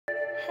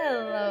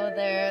Hello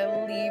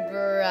there,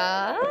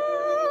 Libra.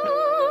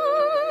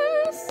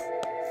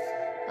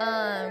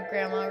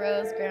 Grandma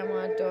Rose,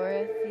 Grandma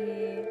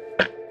Dorothy,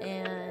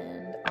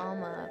 and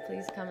Alma,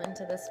 please come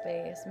into the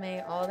space.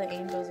 May all the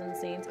angels and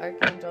saints,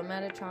 Archangel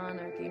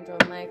Metatron, Archangel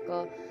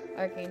Michael,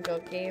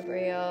 Archangel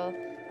Gabriel.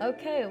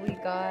 Okay, we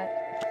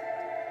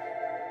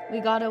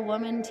got a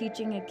woman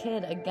teaching a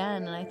kid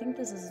again, and I think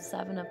this is a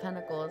Seven of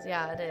Pentacles.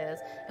 Yeah, it is.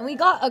 And we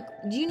got a,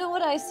 do you know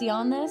what I see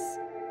on this?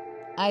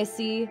 I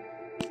see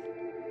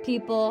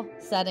people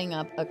setting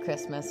up a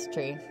Christmas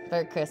tree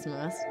for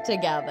Christmas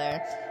together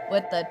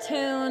with the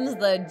tunes,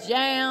 the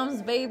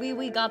jams, baby.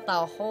 We got the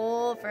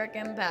whole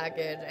freaking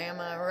package. Am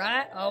I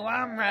right? Oh,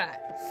 I'm right.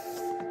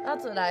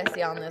 That's what I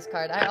see on this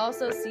card. I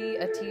also see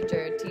a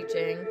teacher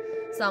teaching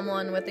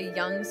someone with a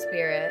young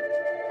spirit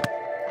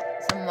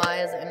some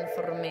wise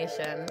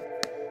information.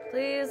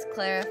 Please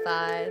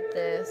clarify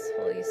this,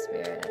 Holy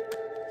Spirit.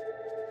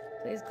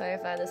 Please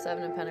clarify the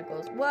Seven of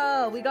Pentacles.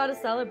 Whoa, we got a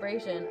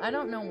celebration. I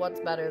don't know what's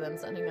better than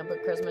setting up a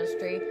Christmas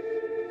tree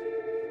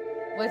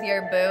with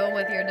your boo,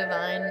 with your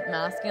divine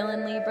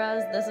masculine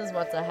Libras. This is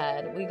what's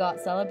ahead. We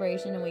got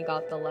celebration and we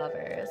got the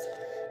lovers.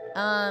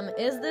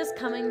 Is this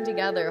coming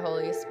together,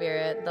 Holy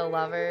Spirit? The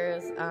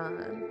lovers,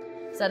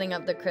 setting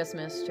up the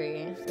Christmas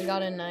tree. We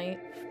got a Knight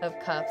of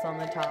Cups on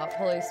the top.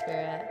 Holy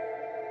Spirit,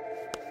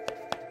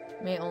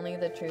 may only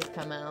the truth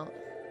come out.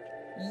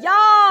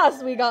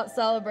 Yes! We got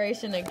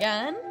celebration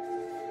again.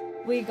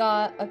 We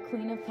got a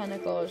Queen of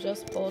Pentacles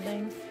just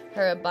holding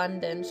her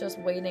abundance, just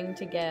waiting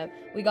to give.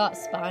 We got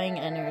spying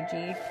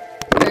energy.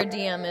 Her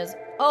DM is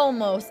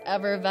almost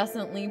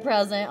effervescently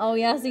present. Oh,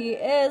 yes, he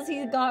is.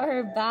 He got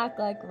her back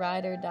like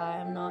ride or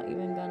die. I'm not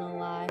even gonna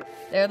lie.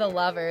 They're the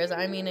lovers.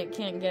 I mean, it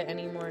can't get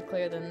any more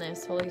clear than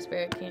this. Holy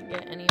Spirit can't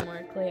get any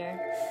more clear.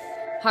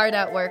 Hard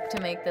at work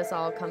to make this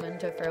all come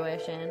into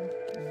fruition.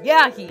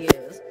 Yeah, he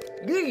is.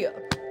 Yeah.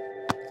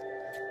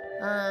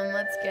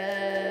 Let's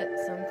get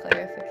some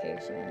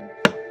clarification.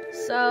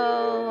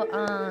 So,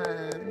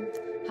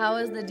 how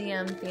is the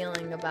DM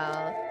feeling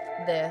about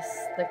this,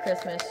 the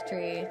Christmas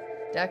tree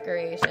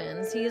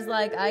decorations? He's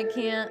like, I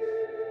can't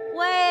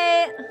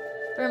wait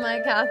for my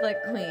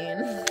Catholic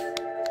queen.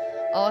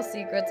 All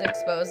secrets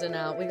exposed and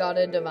out. We got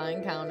a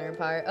divine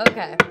counterpart.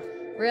 Okay.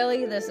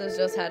 Really, this is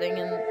just heading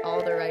in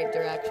all the right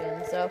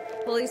directions. So,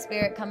 Holy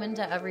Spirit, come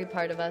into every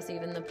part of us,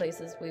 even the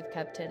places we've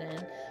kept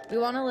hidden. We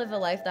want to live a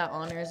life that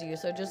honors you,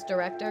 so just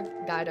direct or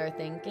guide our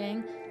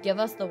thinking. Give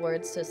us the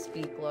words to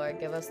speak, Lord.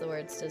 Give us the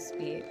words to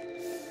speak.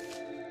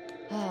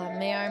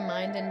 May our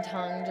mind and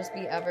tongue just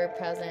be ever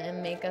present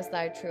and make us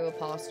thy true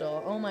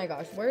apostle. Oh my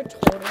gosh, we're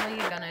totally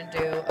gonna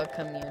do a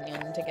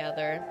communion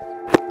together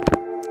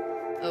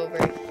over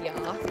here.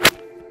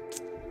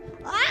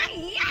 Ah,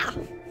 yeah!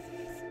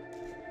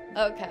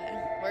 Okay,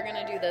 we're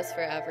gonna do this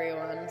for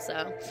everyone,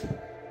 so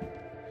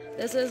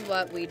this is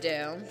what we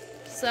do.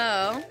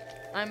 So,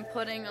 I'm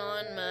putting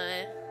on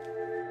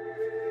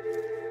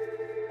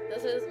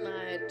this is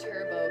my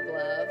turbo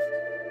glove,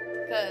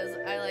 because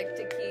I like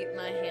to keep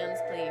my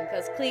hands clean,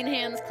 because clean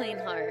hands, clean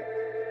heart.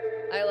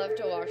 I love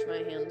to wash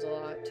my hands a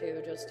lot,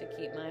 too, just to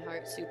keep my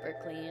heart super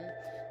clean,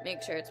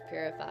 make sure it's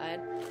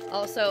purified.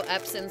 Also,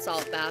 Epsom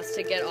salt baths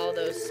to get all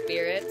those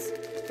spirits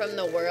from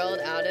the world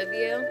out of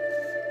you.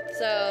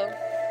 So,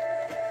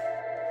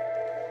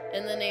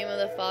 in the name of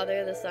the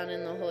Father, the Son,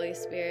 and the Holy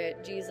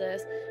Spirit,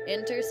 Jesus,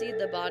 intercede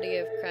the body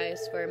of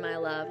Christ for my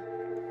love.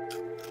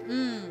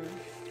 In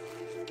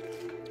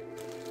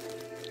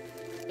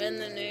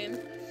the name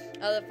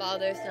of the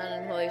Father, Son,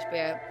 and Holy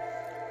Spirit,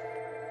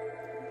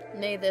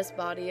 may this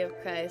body of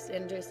Christ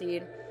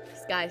intercede,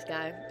 Sky,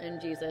 and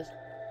Jesus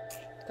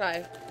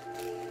Christ.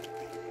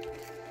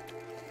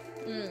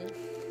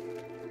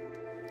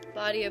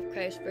 Body of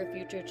Christ for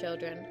future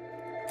children.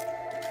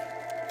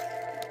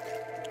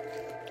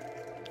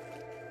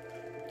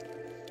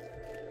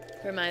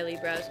 For my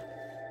Libras,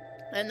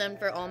 and then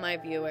for all my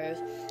viewers,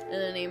 in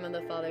the name of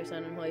the Father,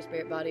 Son, and Holy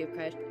Spirit, body of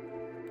Christ.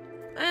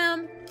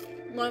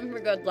 One for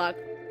good luck.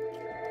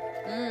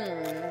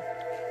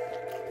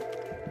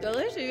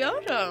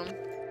 Delicioso.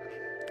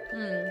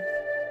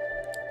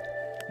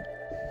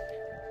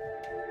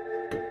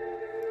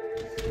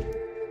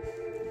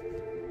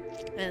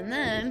 And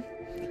then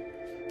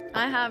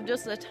I have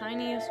just the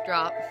tiniest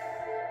drop,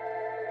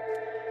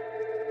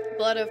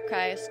 blood of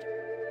Christ,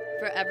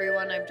 for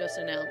everyone I've just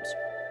announced.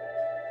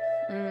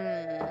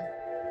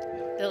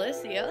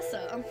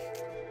 Delicioso.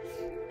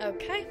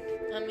 Okay,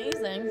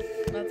 amazing.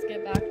 Let's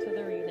get back to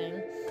the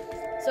reading.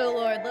 So,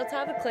 Lord, let's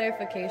have a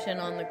clarification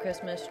on the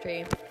Christmas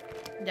tree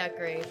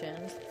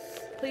decorations.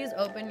 Please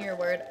open your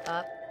word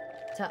up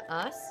to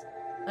us,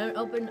 and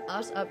open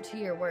us up to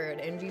your word.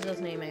 In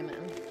Jesus' name,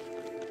 amen.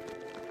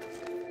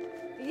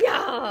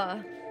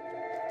 Yeah!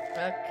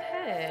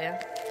 Okay.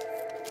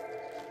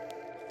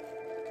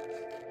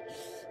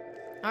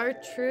 Our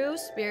true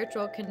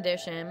spiritual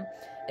condition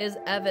is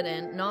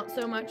evident not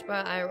so much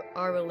by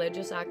our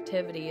religious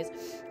activities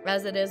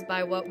as it is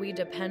by what we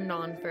depend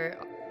on for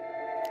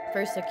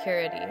for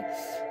security.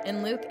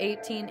 In Luke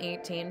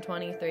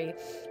 18:23,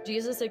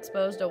 Jesus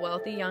exposed a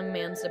wealthy young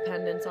man's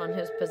dependence on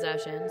his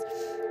possessions.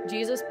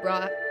 Jesus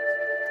brought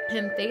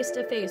him face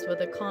to face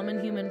with a common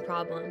human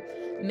problem,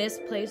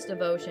 misplaced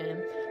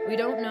devotion. We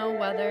don't know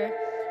whether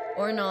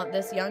or not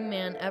this young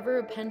man ever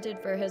repented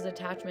for his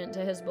attachment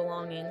to his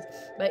belongings,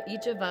 but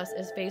each of us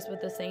is faced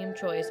with the same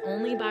choice.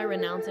 Only by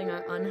renouncing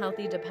our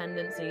unhealthy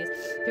dependencies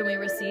can we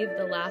receive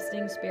the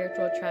lasting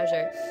spiritual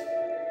treasure,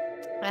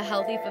 a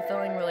healthy,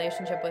 fulfilling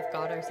relationship with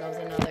God, ourselves,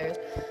 and others.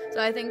 So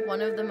I think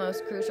one of the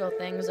most crucial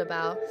things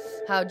about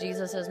how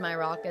Jesus is my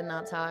rock, and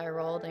that's how I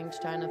roll, thanks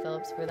China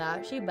Phillips for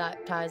that. She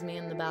baptized me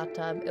in the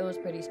bathtub. It was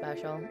pretty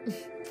special.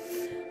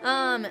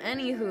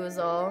 Any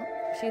hoozle,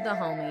 she the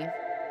homie.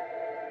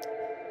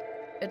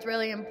 It's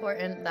really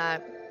important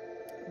that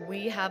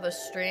we have a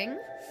string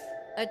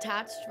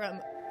attached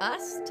from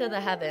us to the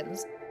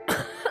heavens.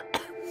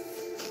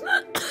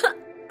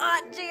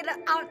 Hot Gina,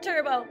 out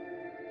turbo.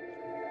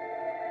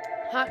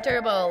 Hot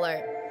turbo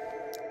alert.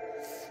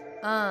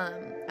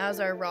 As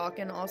our rock,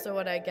 and also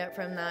what I get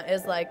from that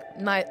is like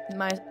my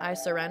I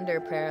surrender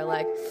prayer,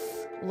 like,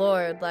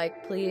 Lord,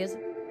 like, please,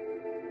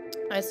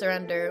 I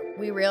surrender.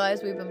 We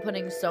realize we've been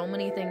putting so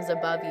many things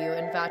above you: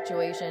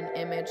 infatuation,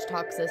 image,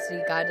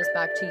 toxicity. Guide us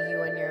back to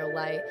you and your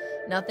light.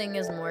 Nothing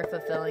is more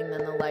fulfilling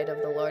than the light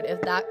of the Lord.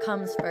 If that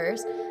comes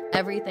first,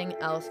 everything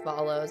else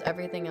follows.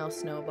 Everything else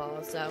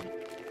snowballs. So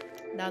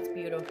that's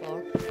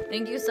beautiful.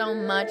 Thank you so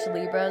much,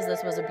 Libras.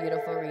 This was a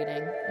beautiful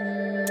reading.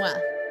 Mwah.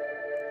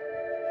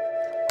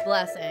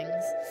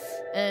 Blessings.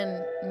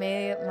 And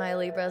may my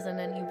Libras and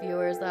any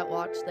viewers that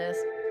watch this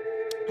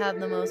have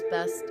the most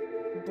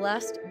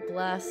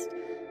blessed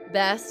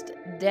best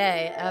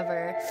day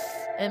ever,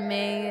 and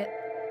may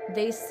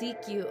they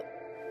seek you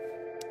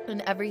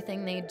in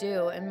everything they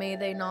do, and may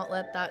they not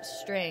let that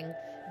string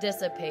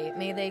dissipate.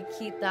 May they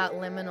keep that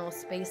liminal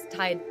space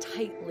tied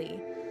tightly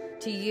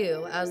to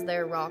you as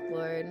their rock,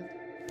 Lord.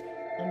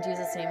 In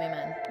Jesus' name,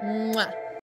 amen. Mwah.